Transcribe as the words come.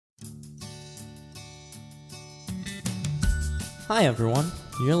Hi everyone,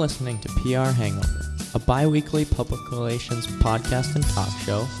 you're listening to PR Hangover, a bi-weekly public relations podcast and talk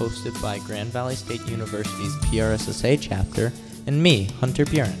show hosted by Grand Valley State University's PRSSA chapter and me, Hunter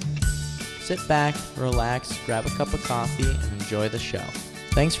Buren. Sit back, relax, grab a cup of coffee, and enjoy the show.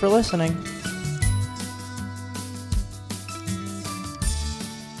 Thanks for listening.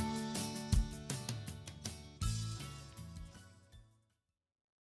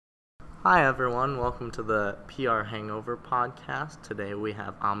 Hi everyone, welcome to the PR Hangover podcast. Today we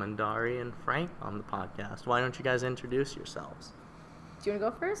have Amandari and Frank on the podcast. Why don't you guys introduce yourselves? Do you want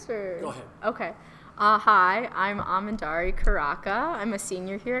to go first, or? Go ahead. Okay. Hi, I'm Amandari Karaka. I'm a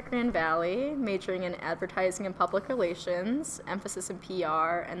senior here at Grand Valley, majoring in advertising and public relations, emphasis in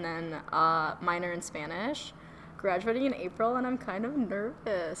PR, and then minor in Spanish. Graduating in April, and I'm kind of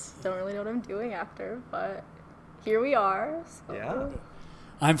nervous. Don't really know what I'm doing after, but here we are. So. Yeah.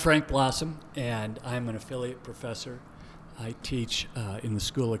 I'm Frank Blossom, and I'm an affiliate professor. I teach in the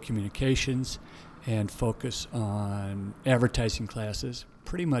School of Communications and focus on advertising classes.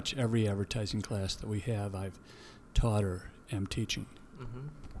 Pretty much every advertising class that we have, I've taught or am teaching. Mm-hmm.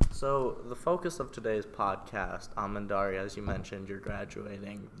 So the focus of today's podcast, Amandari, as you mentioned, you're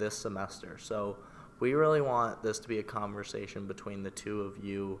graduating this semester. So we really want this to be a conversation between the two of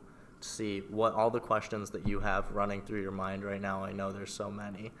you to see what all the questions that you have running through your mind right now. I know there's so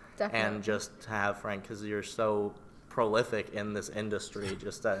many. Definitely. And just to have Frank, because you're so prolific in this industry,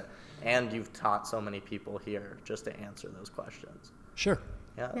 and you've taught so many people here, just to answer those questions. Sure.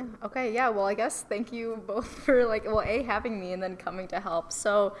 Yeah. Okay. Yeah. Well, I guess thank you both for having me and then coming to help.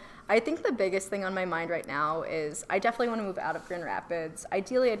 So I think the biggest thing on my mind right now is I definitely want to move out of Grand Rapids.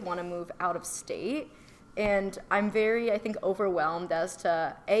 Ideally, I'd want to move out of state. And I'm very, I think, overwhelmed as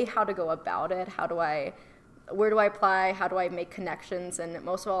to, how to go about it. Where do I apply? How do I make connections? And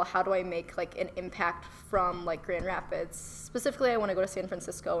most of all, how do I make an impact from Grand Rapids? Specifically, I want to go to San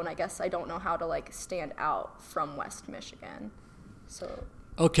Francisco, and I guess I don't know how to stand out from West Michigan. So.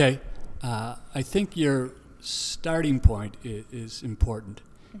 Okay. I think your starting point is important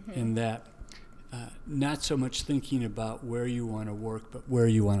in that not so much thinking about where you want to work, but where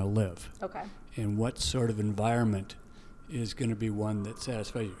you want to live. Okay. And what sort of environment is going to be one that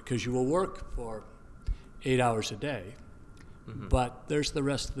satisfies you. Because you will work for 8 hours a day, but there's the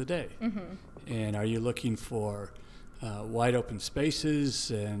rest of the day. And are you looking for wide open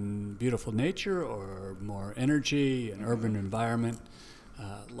spaces and beautiful nature, or more energy and urban environment,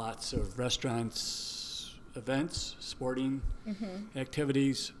 lots of restaurants, events, sporting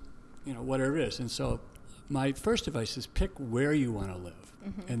activities, whatever it is. And so my first advice is pick where you want to live.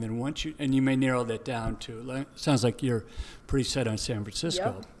 And then you may narrow that down to, sounds like you're pretty set on San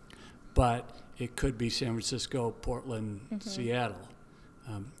Francisco, but it could be San Francisco, Portland, Seattle.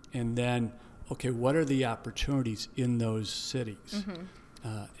 And then, okay, what are the opportunities in those cities?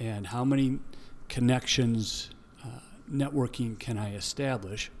 And how many connections, networking can I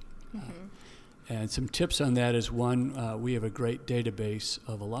establish? And some tips on that is, one, we have a great database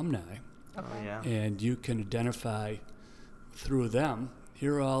of alumni. Okay. Oh, yeah. And you can identify through them,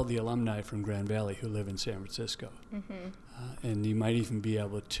 here are all the alumni from Grand Valley who live in San Francisco. And you might even be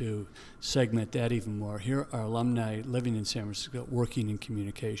able to segment that even more. Here are alumni living in San Francisco working in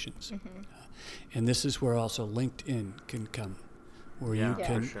communications. And this is where also LinkedIn can come, where you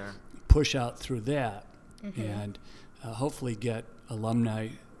can push out through that and hopefully get alumni.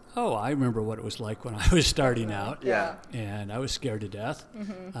 Oh, I remember what it was like when I was starting out. Yeah. And I was scared to death.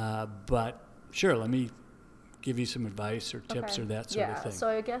 But sure, let me give you some advice or tips or that sort of thing. So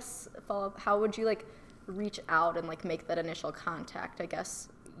I guess follow up, how would you reach out and make that initial contact? I guess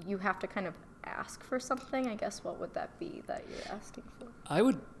you have to kind of ask for something. I guess what would that be that you're asking for? I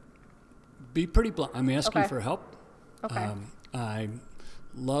would be pretty blunt. I'm asking for help. Okay. I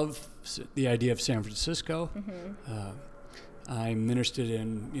love the idea of San Francisco. I'm interested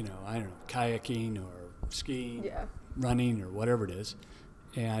in, kayaking or skiing, running or whatever it is.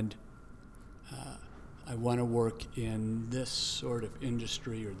 And I want to work in this sort of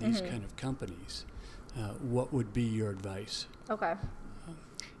industry or these kind of companies. What would be your advice? Okay.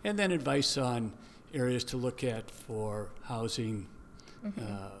 And then advice on areas to look at for housing,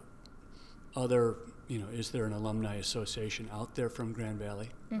 is there an alumni association out there from Grand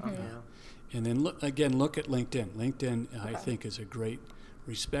Valley? And then look at LinkedIn. LinkedIn, I think, is a great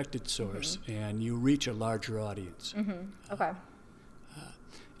respected source, and you reach a larger audience. Okay.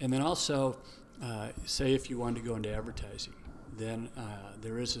 And then also, say if you want to go into advertising, then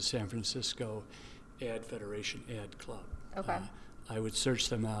there is a San Francisco Ad Federation Ad Club. Okay. I would search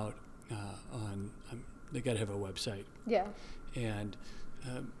them out they got to have a website. Yeah. And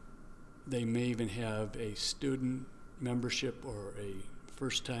they may even have a student membership or a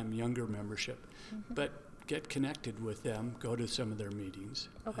first-time younger membership, but get connected with them, go to some of their meetings,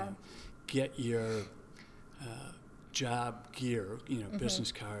 Okay. Get your job gear,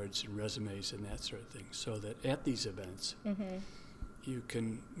 business cards and resumes and that sort of thing, so that at these events you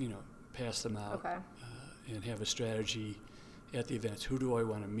can, pass them out Okay. And have a strategy at the events. Who do I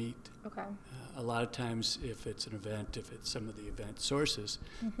want to meet? Okay. A lot of times, if it's an event, if it's some of the event sources,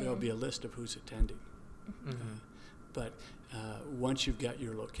 there'll be a list of who's attending. But once you've got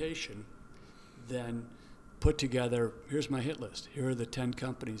your location, then put together, here's my hit list. Here are the 10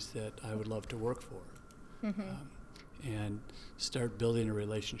 companies that I would love to work for. And start building a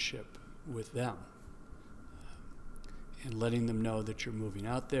relationship with them. And letting them know that you're moving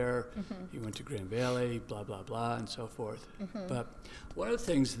out there, you went to Grand Valley, blah, blah, blah, and so forth. But one of the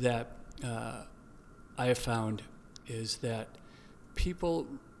things that I have found is that people,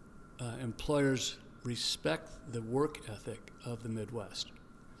 employers, respect the work ethic of the Midwest.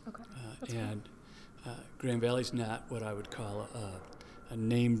 Okay. And Grand Valley's not what I would call a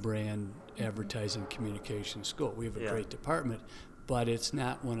name brand advertising communication school. We have a great department, but it's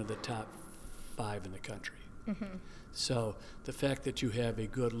not one of the top 5 in the country. So the fact that you have a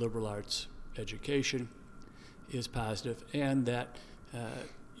good liberal arts education is positive, and that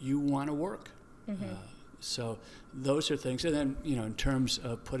you want to work. So those are things. And then, in terms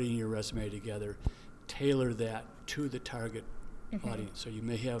of putting your resume together, tailor that to the target audience. So you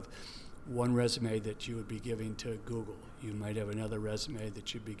may have one resume that you would be giving to Google. You might have another resume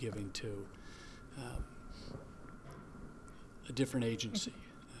that you'd be giving to a different agency.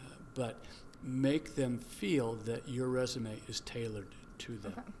 But make them feel that your resume is tailored to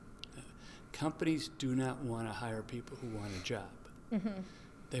them. Companies do not want to hire people who want a job.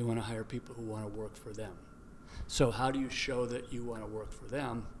 They want to hire people who want to work for them. So how do you show that you want to work for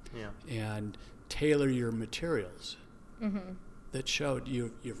them? And tailor your materials that showed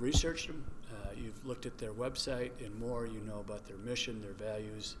you've researched them, you've looked at their website, and more, you know about their mission, their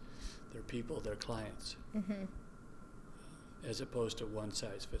values, their people, their clients, as opposed to one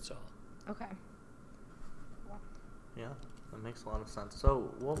size fits all. Okay. Yeah, that makes a lot of sense.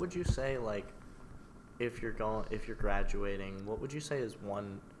 So what would you say, like, if you're graduating, what would you say is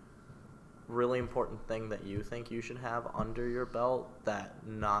one really important thing that you think you should have under your belt that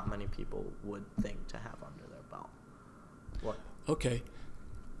not many people would think to have under their belt? What? Okay.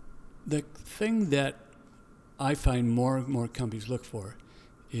 The thing that I find more and more companies look for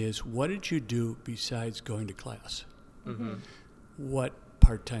is, what did you do besides going to class? What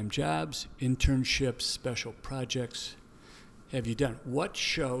part-time jobs, internships, special projects have you done? What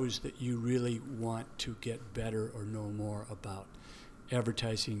shows that you really want to get better or know more about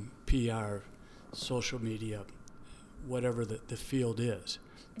advertising, PR, social media, whatever the field is?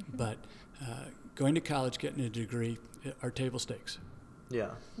 But going to college, getting a degree are table stakes. Yeah.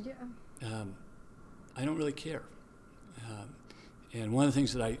 I don't really care. And one of the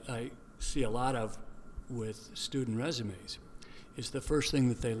things that I see a lot of with student resumes is the first thing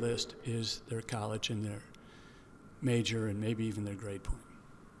that they list is their college and their major and maybe even their grade point.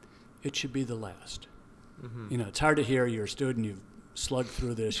 It should be the last. It's hard to hear you're a student, you've slugged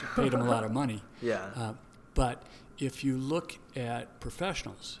through this, you paid them a lot of money. But if you look at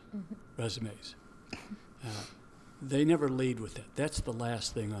professionals' resumes, they never lead with that. That's the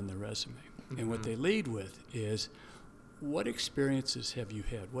last thing on their resume. And what they lead with is, what experiences have you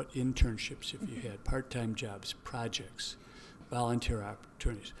had? What internships have you had? Part-time jobs, projects, volunteer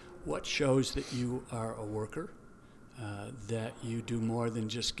opportunities. What shows that you are a worker, that you do more than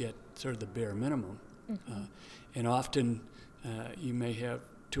just get sort of the bare minimum. And often you may have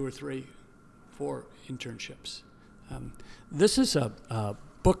 2 or 3, 4 internships. This is a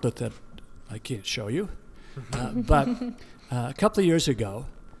booklet that I can't show you, but a couple of years ago,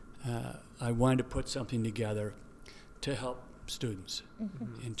 I wanted to put something together to help students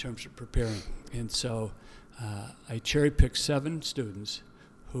in terms of preparing. And so I cherry-picked 7 students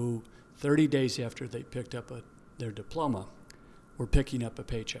who 30 days after they picked up their diploma were picking up a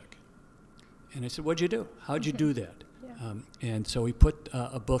paycheck. And I said, what'd you do? How'd you do that? And so we put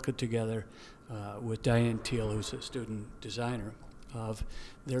a booklet together with Diane Teal, who's a student designer, of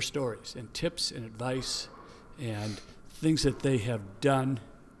their stories and tips and advice and things that they have done,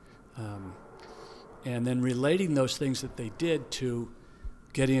 and then relating those things that they did to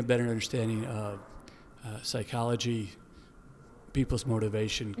getting a better understanding of psychology, people's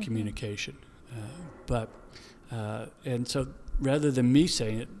motivation, communication. And so rather than me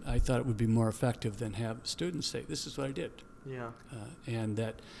saying it, I thought it would be more effective than have students say, this is what I did. And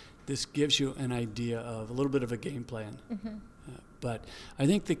that this gives you an idea of a little bit of a game plan. But I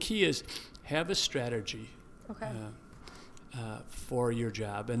think the key is have a strategy. for your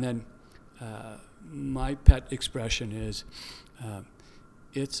job. And then my pet expression is,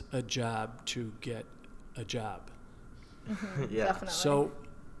 it's a job to get a job. Yeah. Definitely. So,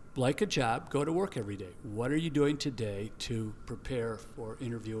 like a job, go to work every day. What are you doing today to prepare for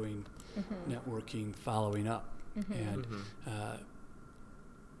interviewing, networking, following up? And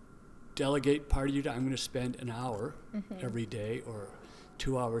delegate part of your time. I'm going to spend an hour every day or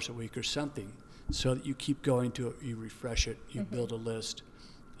 2 hours a week or something, so that you keep going to it, you refresh it, you build a list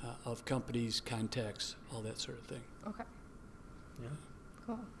of companies, contacts, all that sort of thing. Okay. Yeah.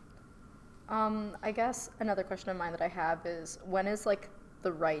 Cool. I guess another question of mine that I have is, when is like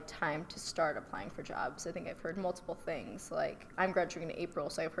the right time to start applying for jobs? I think I've heard multiple things. Like, I'm graduating in April,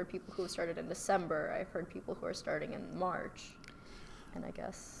 so I've heard people who have started in December. I've heard people who are starting in March. And I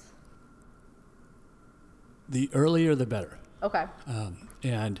guess... The earlier the better. Okay.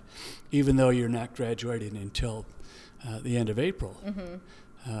 And even though you're not graduating until the end of April,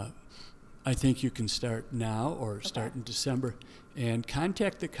 I think you can start now or start in December and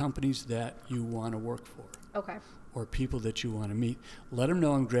contact the companies that you want to work for. Okay. Or people that you want to meet. Let them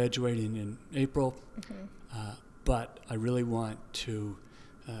know I'm graduating in April, but I really want to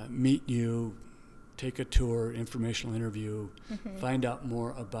meet you, take a tour, informational interview, find out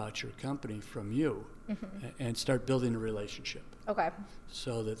more about your company from you, and start building a relationship. Okay.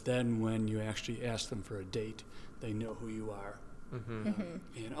 So that then when you actually ask them for a date, they know who you are.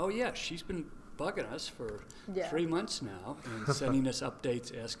 And, oh, yeah, she's been bugging us for 3 months now and sending us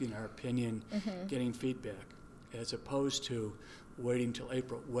updates, asking our opinion, getting feedback, as opposed to waiting till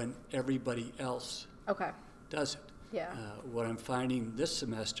April when everybody else does it. Yeah. What I'm finding this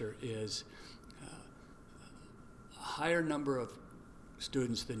semester is a higher number of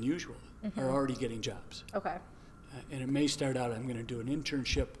students than usual are already getting jobs. Okay. And it may start out, I'm going to do an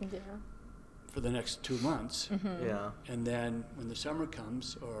internship for the next 2 months. Yeah. And then when the summer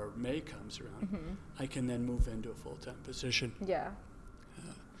comes or May comes around, I can then move into a full-time position. Yeah.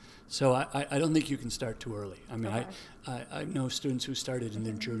 So I don't think you can start too early. I mean, I know students who started in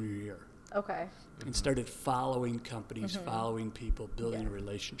their junior year Okay. and started following companies, following people, building a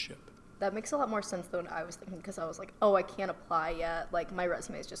relationship. That makes a lot more sense than I was thinking, because I was like, oh, I can't apply yet. Like, my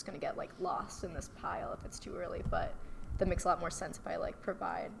resume is just going to get, like, lost in this pile if it's too early. But that makes a lot more sense if I, like,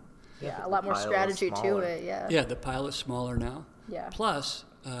 provide, a lot more strategy to it. Yeah, the pile is smaller now. Yeah. Plus,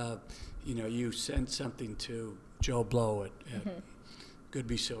 you send something to Joe Blow at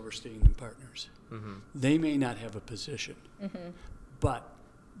Goodby Silverstein and Partners. They may not have a position, but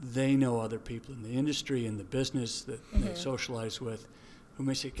they know other people in the industry and the business that they socialize with, who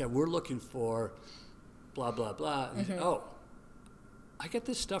may say, God, we're looking for blah, blah, blah. And they say, oh, I get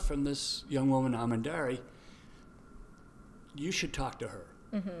this stuff from this young woman, Amandari. You should talk to her.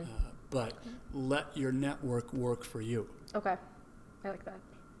 But let your network work for you. Okay. I like that.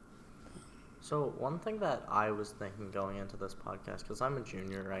 So one thing that I was thinking going into this podcast, because I'm a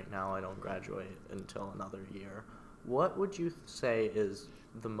junior right now, I don't graduate until another year. What would you say is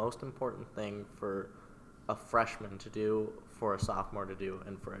the most important thing for a freshman to do, for a sophomore to do,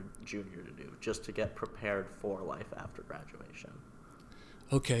 and for a junior to do, just to get prepared for life after graduation?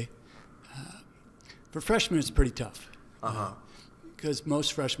 Okay. For freshmen, it's pretty tough. Because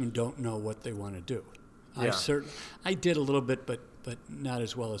most freshmen don't know what they want to do. Yeah. I did a little bit, but not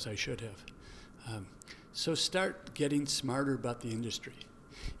as well as I should have. So start getting smarter about the industry.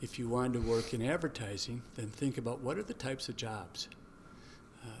 If you wanted to work in advertising, then think about what are the types of jobs.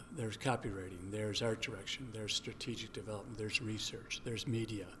 There's copywriting, there's art direction, there's strategic development, there's research, there's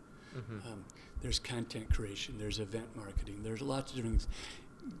media, there's content creation, there's event marketing, there's lots of different things.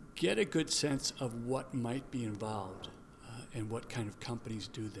 Get a good sense of what might be involved and what kind of companies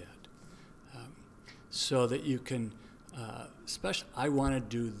do that, so that you can, I want to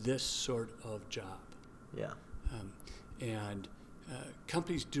do this sort of job. Yeah. And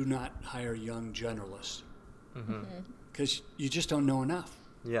companies do not hire young generalists because you just don't know enough.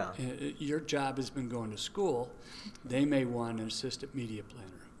 Yeah. Your job has been going to school. They may want an assistant media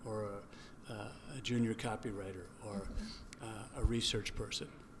planner or a junior copywriter or a research person.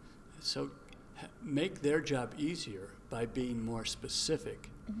 So make their job easier by being more specific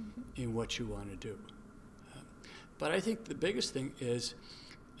in what you want to do. But I think the biggest thing is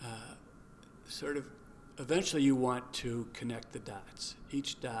eventually you want to connect the dots.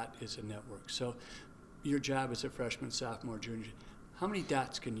 Each dot is a network. So your job as a freshman, sophomore, junior, how many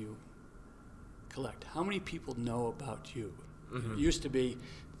dots can you collect? How many people know about you? It used to be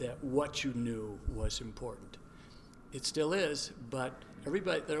that what you knew was important. It still is, but there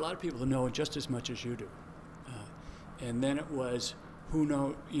are a lot of people who know just as much as you do. And then it was who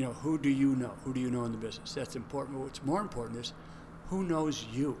do you know? Who do you know in the business? That's important. But what's more important is who knows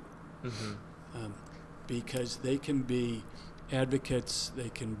you, because they can be advocates, they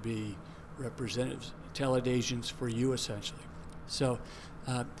can be representatives, talent agents for you essentially. So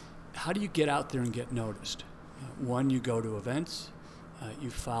how do you get out there and get noticed? One, you go to events, you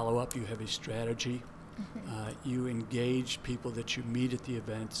follow up, you have a strategy, you engage people that you meet at the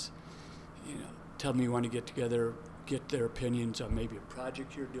events, tell them you want to get together, get their opinions on maybe a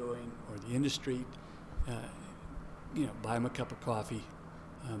project you're doing or the industry, buy them a cup of coffee.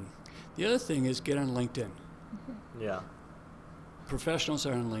 The other thing is get on LinkedIn. Yeah. Professionals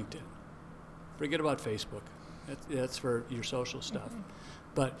are on LinkedIn. Forget about Facebook. That's for your social stuff.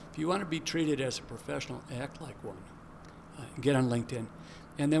 But if you want to be treated as a professional, act like one. Get on LinkedIn.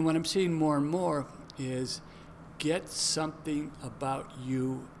 And then what I'm seeing more and more is get something about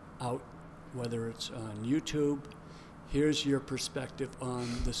you out, whether it's on YouTube. Here's your perspective on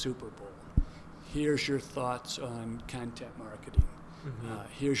the Super Bowl. Here's your thoughts on content marketing.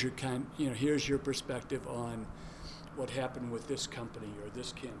 Here's your perspective on what happened with this company or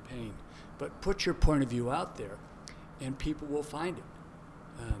this campaign. But put your point of view out there, and people will find it.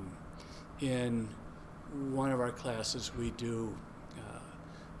 In one of our classes, we do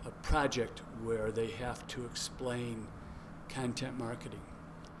a project where they have to explain content marketing.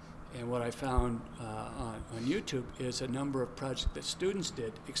 And what I found on YouTube is a number of projects that students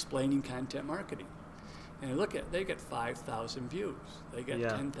did explaining content marketing. And look at, they get 5,000 views, they get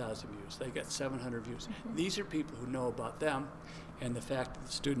 10,000 views, they get 700 views. These are people who know about them, and the fact that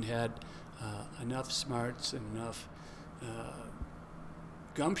the student had enough smarts and enough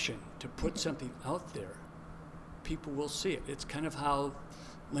gumption to put something out there, people will see it. It's kind of how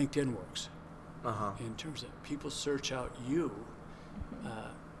LinkedIn works. In terms of people search out you,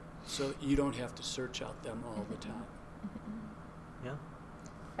 so that you don't have to search out them all the time. Yeah.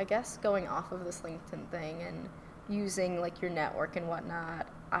 I guess going off of this LinkedIn thing and using like your network and whatnot,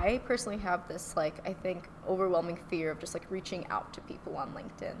 I personally have this I think overwhelming fear of just reaching out to people on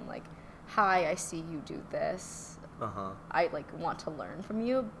LinkedIn. Like, hi, I see you do this. I want to learn from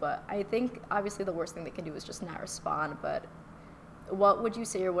you, but I think obviously the worst thing they can do is just not respond. But what would you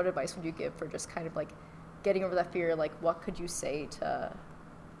say, or what advice would you give for just kind of getting over that fear? What could you say to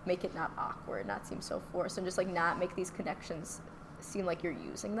make it not awkward, not seem so forced, and just not make these connections seem like you're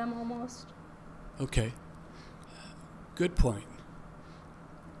using them almost? Okay. Good point.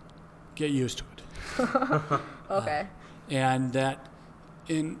 Get used to it. Okay. And that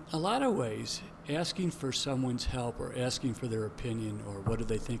in a lot of ways, asking for someone's help or asking for their opinion or what do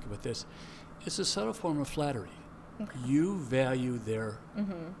they think about this is a subtle form of flattery. Okay. You value their...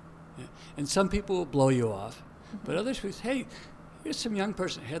 And some people will blow you off, but others will say, hey, here's some young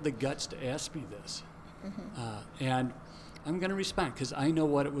person who had the guts to ask me this. And I'm going to respond because I know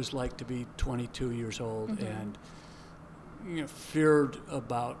what it was like to be 22 years old and feared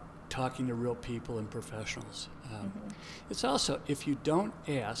about talking to real people and professionals. It's also, if you don't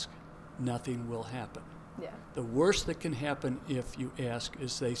ask, nothing will happen. Yeah. The worst that can happen if you ask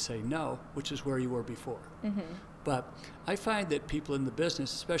is they say no, which is where you were before. But I find that people in the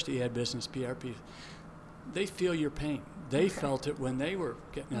business, especially ad business, PR people, they feel your pain. They felt it when they were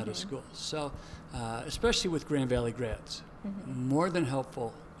getting out of school. So, especially with Grand Valley grads, more than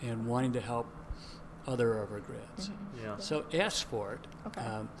helpful in wanting to help other of our grads. Yeah. So ask for it,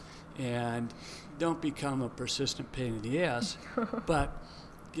 and don't become a persistent pain in the ass, but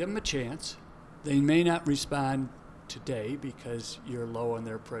give them a chance. They may not respond today because you're low on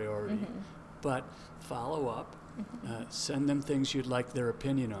their priority, but follow up, send them things you'd like their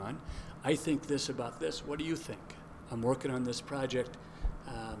opinion on. I think this about this. What do you think? I'm working on this project,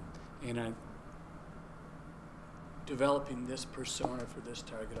 and I'm developing this persona for this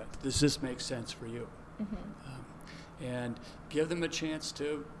target. Does this make sense for you? And give them a chance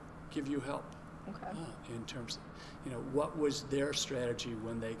to give you help in terms of, what was their strategy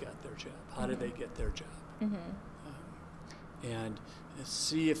when they got their job? How did they get their job? And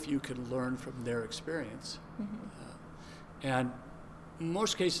see if you can learn from their experience. And in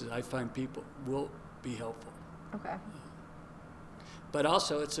most cases, I find people will be helpful. Okay. But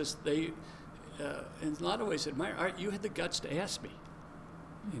also, it's just they, in a lot of ways, admire. Art, you had the guts to ask me.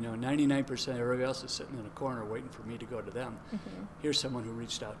 99% of everybody else is sitting in a corner waiting for me to go to them. Here's someone who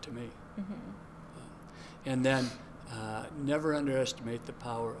reached out to me. And then never underestimate the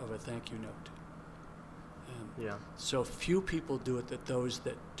power of a thank you note. So few people do it, that those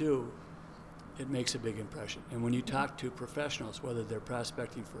that do, it makes a big impression. And when you talk to professionals, whether they're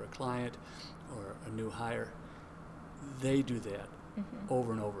prospecting for a client or a new hire, they do that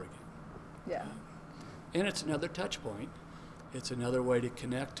over and over again. Yeah. And it's another touch point. It's another way to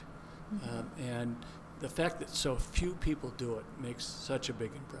connect. And the fact that so few people do it makes such a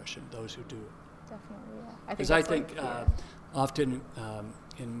big impression, those who do it. Definitely, yeah. Because I think often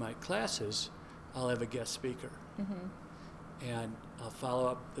in my classes, I'll have a guest speaker. And I'll follow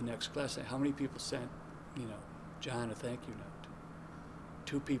up the next class, say, how many people sent, John a thank you note?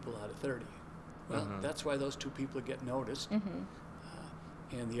 2 people out of 30. Well, that's why those 2 people get noticed.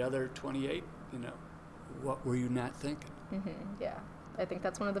 And the other 28, what were you not thinking? Yeah, I think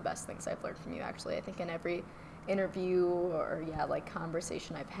that's one of the best things I've learned from you, actually. I think in every interview or,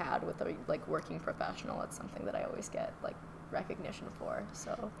 conversation I've had with a, working professional, it's something that I always get, recognition for,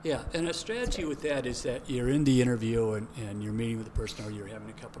 so. Yeah, and a strategy with that is that you're in the interview and you're meeting with the person, or you're having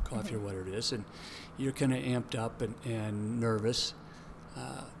a cup of coffee or whatever it is, and you're kind of amped up and nervous,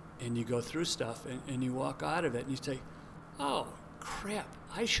 and you go through stuff, and you walk out of it and you say, oh, crap,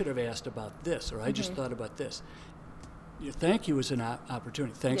 I should have asked about this, or I just thought about this. Your thank you was an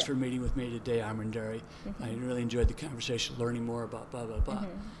opportunity. Thanks for meeting with me today, Armandari. I really enjoyed the conversation, learning more about blah, blah, blah.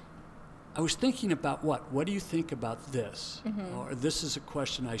 I was thinking about what? What do you think about this? Or this is a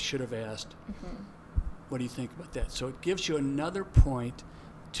question I should have asked. What do you think about that? So it gives you another point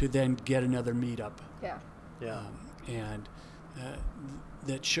to then get another meetup. Yeah. And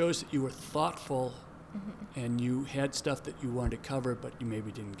that shows that you were thoughtful and you had stuff that you wanted to cover, but you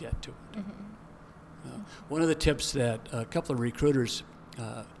maybe didn't get to it. One of the tips that a couple of recruiters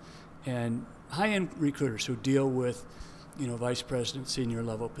and high-end recruiters who deal with vice president, senior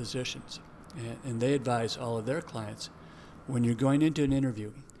level positions, and they advise all of their clients, when you're going into an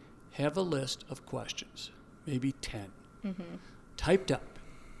interview, have a list of questions, maybe 10, typed up,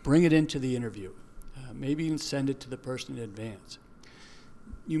 bring it into the interview, maybe even send it to the person in advance.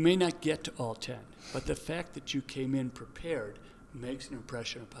 You may not get to all 10, but the fact that you came in prepared makes an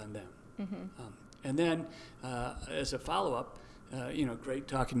impression upon them. And then, as a follow-up, great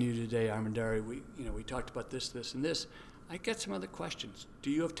talking to you today, Armandari. We talked about this, and this. I got some other questions.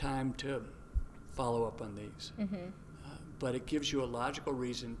 Do you have time to follow up on these? But it gives you a logical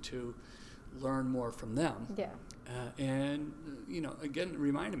reason to learn more from them. Yeah. And, again,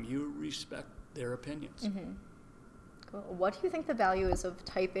 remind them you respect their opinions. Cool. What do you think the value is of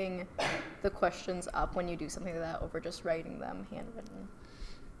typing the questions up when you do something like that over just writing them handwritten?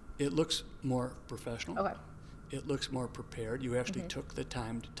 It looks more professional. Okay. It looks more prepared. You actually took the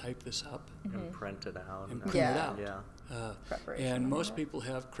time to type this up. And print it out. And print it out. Yeah. Preparation. And most people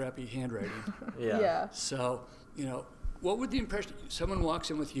have crappy handwriting. Yeah. So, what would the impression, someone walks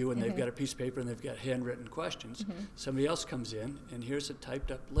in with you and they've got a piece of paper and they've got handwritten questions. Somebody else comes in and here's a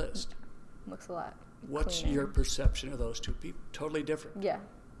typed up list. Looks a lot What's cleaner. your perception of those 2 people? Totally different. Yeah,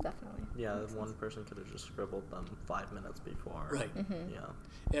 definitely. Yeah, one person could have just scribbled them 5 minutes before. Right. Yeah.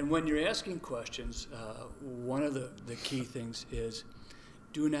 And when you're asking questions, one of the key things is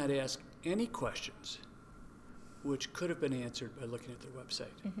do not ask any questions which could have been answered by looking at their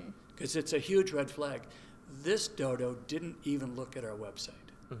website. Because it's a huge red flag. This dodo didn't even look at our website.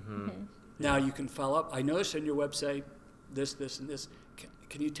 Now you can follow up. I noticed on your website this, and this.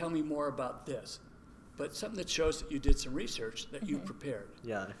 Can you tell me more about this? But something that shows that you did some research, that you prepared.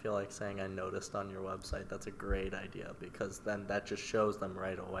 Yeah, I feel like saying I noticed on your website, that's a great idea, because then that just shows them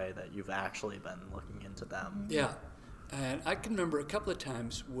right away that you've actually been looking into them. Yeah. And I can remember a couple of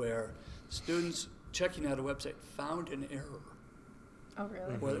times where students checking out a website found an error. Oh,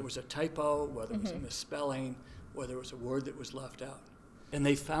 really? Whether it was a typo, whether it was a misspelling, whether it was a word that was left out. And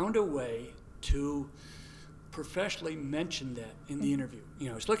they found a way to professionally mention that in the interview.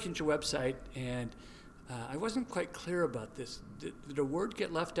 I was looking at your website and I wasn't quite clear about this. Did a word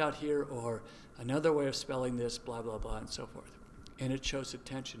get left out here, or another way of spelling this, blah, blah, blah, and so forth? And it shows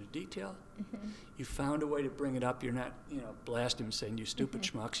attention to detail. You found a way to bring it up. You're not, blasting them saying, you stupid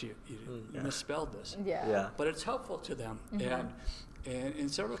schmucks, you misspelled this. Yeah. But it's helpful to them. And in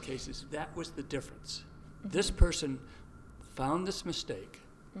several cases, that was the difference. This person found this mistake,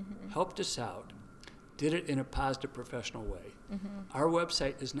 helped us out, did it in a positive, professional way. Our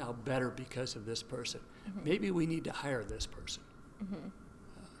website is now better because of this person. Maybe we need to hire this person.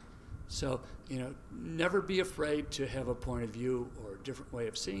 So, never be afraid to have a point of view or a different way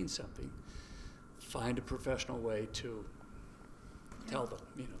of seeing something. Find a professional way to tell them,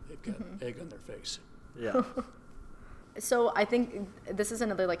 they've got egg on their face. Yeah. So I think this is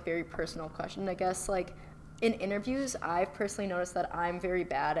another very personal question, I guess. In interviews, I've personally noticed that I'm very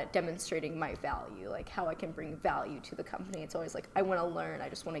bad at demonstrating my value, how I can bring value to the company. It's always I want to learn, I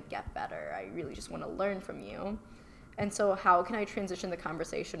just want to get better, I really just want to learn from you. And so how can I transition the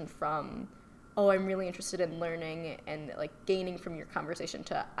conversation from, oh, I'm really interested in learning and gaining from your conversation,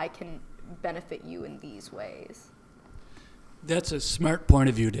 to I can benefit you in these ways? That's a smart point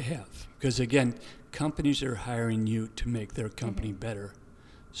of view to have, because again, companies are hiring you to make their company better,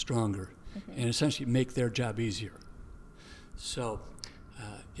 stronger, and essentially make their job easier. So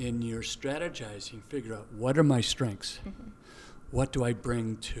in your strategizing, figure out, what are my strengths? What do I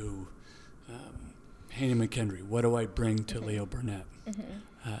bring to Haney McHenry? What do I bring to Leo Burnett?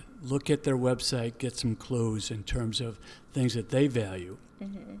 Look at their website, get some clues in terms of things that they value.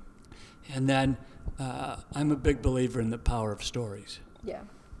 And then I'm a big believer in the power of stories. Yeah.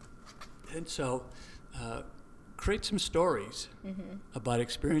 And so create some stories about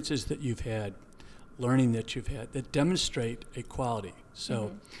experiences that you've had, learning that you've had, that demonstrate a quality.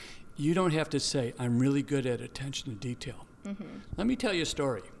 So you don't have to say, I'm really good at attention to detail. Let me tell you a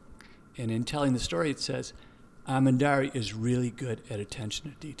story. And in telling the story, it says, Amandari is really good at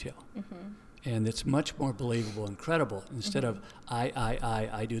attention to detail. And it's much more believable and credible instead of,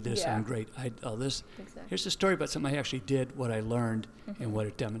 I do this, I'm great, this. Exactly. Here's a story about something I actually did, what I learned, and what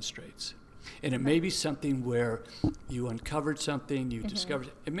it demonstrates. And it may be something where you uncovered something, you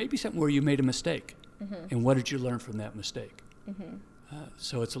discovered, it may be something where you made a mistake. And what did you learn from that mistake?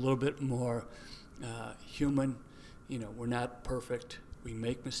 So it's a little bit more human. You know, we're not perfect. We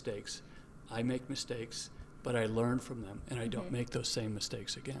make mistakes. I make mistakes, but I learn from them, and I don't make those same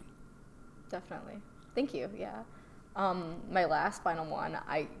mistakes again. Definitely. Thank you. Yeah. My last final one,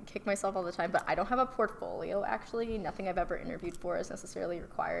 I kick myself all the time, but I don't have a portfolio, actually. Nothing I've ever interviewed for has necessarily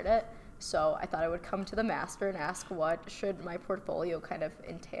required it. So I thought I would come to the master and ask, what should my portfolio kind of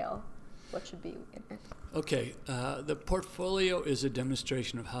entail? What should be in it? Okay. The portfolio is a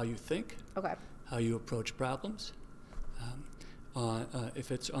demonstration of how you think, Okay. how you approach problems.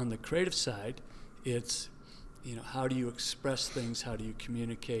 If it's on the creative side, it's, how do you express things? How do you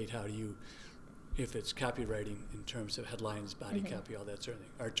communicate? How do you, if it's copywriting in terms of headlines, body copy, all that sort of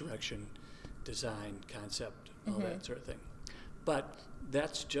thing, art direction, design, concept, all that sort of thing. But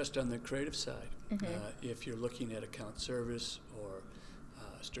that's just on the creative side. If you're looking at account service or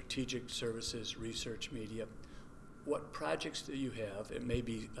strategic services, research media, what projects do you have? It may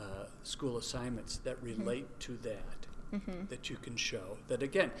be school assignments that relate to that, that you can show, that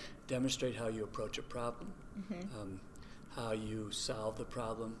again, demonstrate how you approach a problem, how you solve the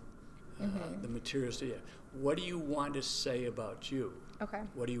problem, the materials that you have. What do you want to say about you? Okay.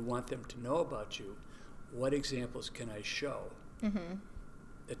 What do you want them to know about you? What examples can I show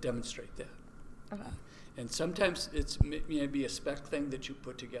that demonstrate that? Okay. And sometimes it's maybe a spec thing that you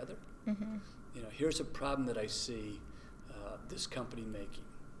put together. Here's a problem that I see this company making.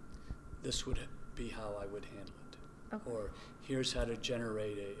 This would be how I would handle it. Okay. Or here's how to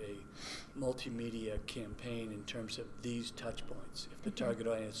generate a multimedia campaign in terms of these touch points. If the target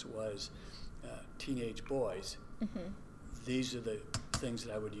audience was teenage boys, these are the things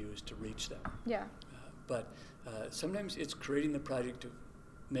that I would use to reach them. Yeah. But sometimes it's creating the project to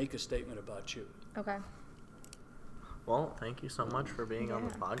make a statement about you. Okay. Well, thank you so much for being on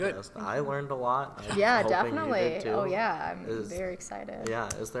the podcast. Good. I learned a lot. I'm Yeah, hoping you definitely. did too. Oh, yeah. I'm very excited. Yeah.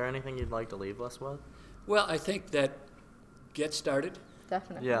 Is there anything you'd like to leave us with? Well, I think that get started.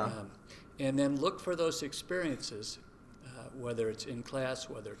 Definitely. Yeah. And then look for those experiences, whether it's in class,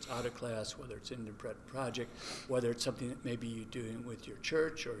 whether it's out of class, whether it's in the project, whether it's something that maybe you're doing with your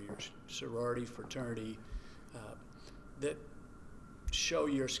church or your sorority, fraternity, that show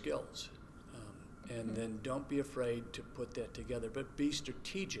your skills. And then don't be afraid to put that together, but be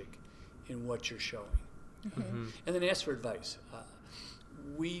strategic in what you're showing. And then ask for advice.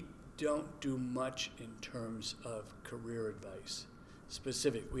 We don't do much in terms of career advice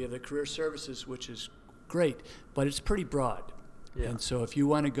specific. We have the career services, which is great, but it's pretty broad. Yeah. And so if you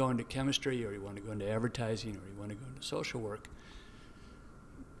want to go into chemistry or you want to go into advertising or you want to go into social work,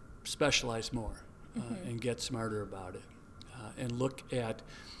 specialize more and get smarter about it. And look at,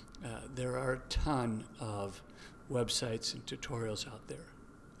 there are a ton of websites and tutorials out there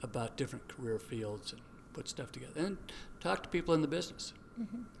about different career fields and put stuff together. And talk to people in the business.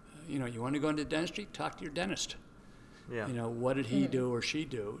 You want to go into dentistry, talk to your dentist. Yeah. What did he do or she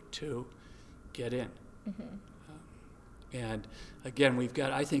do to get in? And again, we've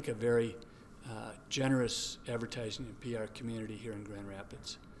got, I think, a very generous advertising and PR community here in Grand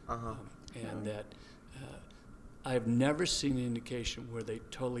Rapids. And that I've never seen an indication where they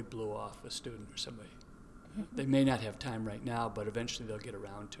totally blew off a student or somebody. They may not have time right now, but eventually they'll get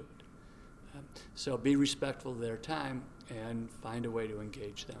around to it. So be respectful of their time and find a way to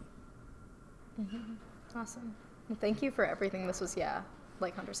engage them. Awesome. Well, thank you for everything. This was,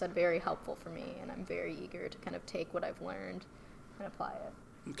 like Hunter said, very helpful for me, and I'm very eager to kind of take what I've learned and apply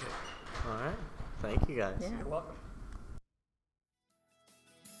it. Okay. All right. Thank you, guys. Yeah. You're welcome.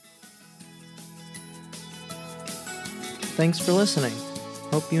 Thanks for listening.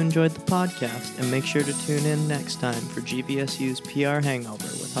 Hope you enjoyed the podcast, and make sure to tune in next time for GVSU's PR Hangover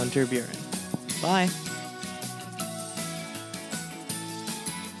with Hunter Buren. Bye!